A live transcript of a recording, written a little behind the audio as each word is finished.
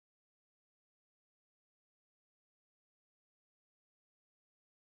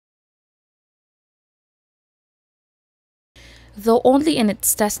Though only in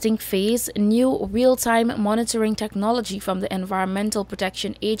its testing phase, new real-time monitoring technology from the Environmental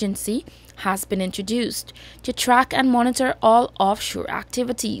Protection Agency has been introduced to track and monitor all offshore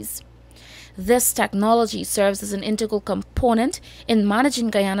activities. This technology serves as an integral component in managing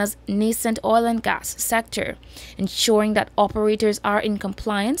Guyana's nascent oil and gas sector, ensuring that operators are in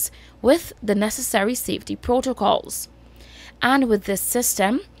compliance with the necessary safety protocols. And with this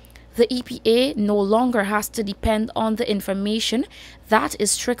system, the EPA no longer has to depend on the information that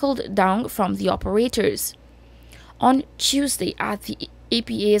is trickled down from the operators. On Tuesday at the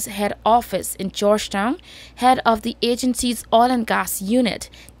EPA's head office in Georgetown, head of the agency's oil and gas unit,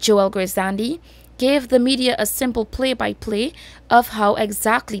 Joel Grisandi, gave the media a simple play-by-play of how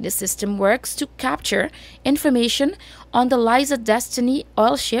exactly the system works to capture information on the Liza Destiny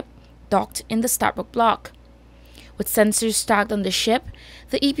oil ship docked in the Starbuck block. With sensors tagged on the ship,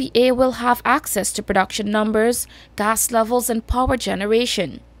 the EPA will have access to production numbers, gas levels, and power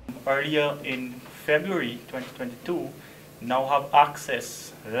generation. Earlier in February 2022, now have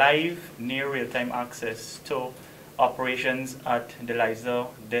access, live, near real-time access to operations at the Liza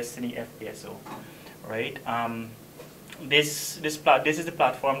Destiny FPSO, right? This is the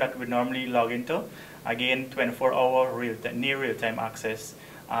platform that we normally log into. Again, 24-hour near real-time access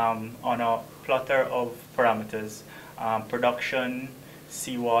on a plotter of parameters: production,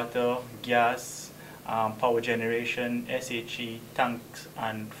 seawater, gas, power generation, SHE, tanks,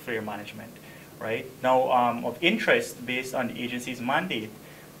 and flare management. Right now, of interest based on the agency's mandate,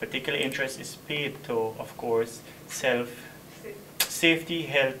 particular interest is paid to, of course, safety,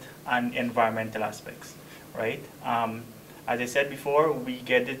 health, and environmental aspects. Right. As I said before, we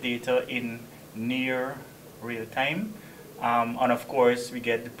get the data in near real time. And of course, we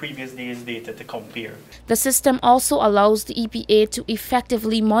get the previous day's data to compare. The system also allows the EPA to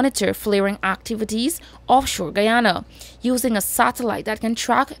effectively monitor flaring activities offshore Guyana using a satellite that can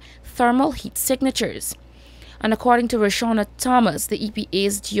track thermal heat signatures. And according to Roshana Thomas, the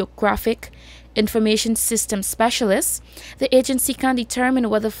EPA's Geographic Information System Specialist, the agency can determine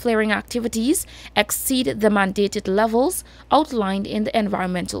whether flaring activities exceed the mandated levels outlined in the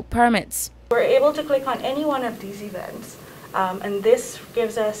environmental permits. We're able to click on any one of these events. And this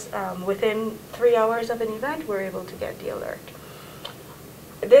gives us, within 3 hours of an event, we're able to get the alert.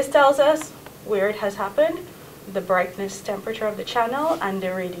 This tells us where it has happened, the brightness temperature of the channel, and the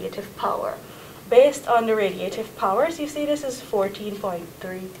radiative power. Based on the radiative powers, you see this is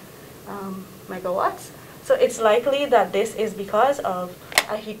 14.3 megawatts. So it's likely that this is because of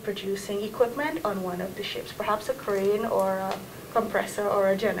a heat-producing equipment on one of the ships, perhaps a crane or a compressor or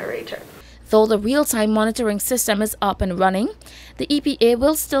a generator. Though the real-time monitoring system is up and running, the EPA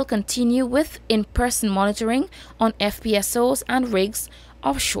will still continue with in-person monitoring on FPSOs and rigs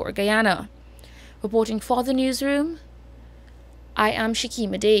offshore Guyana. Reporting for the newsroom, I am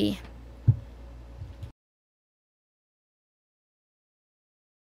Shakima Day.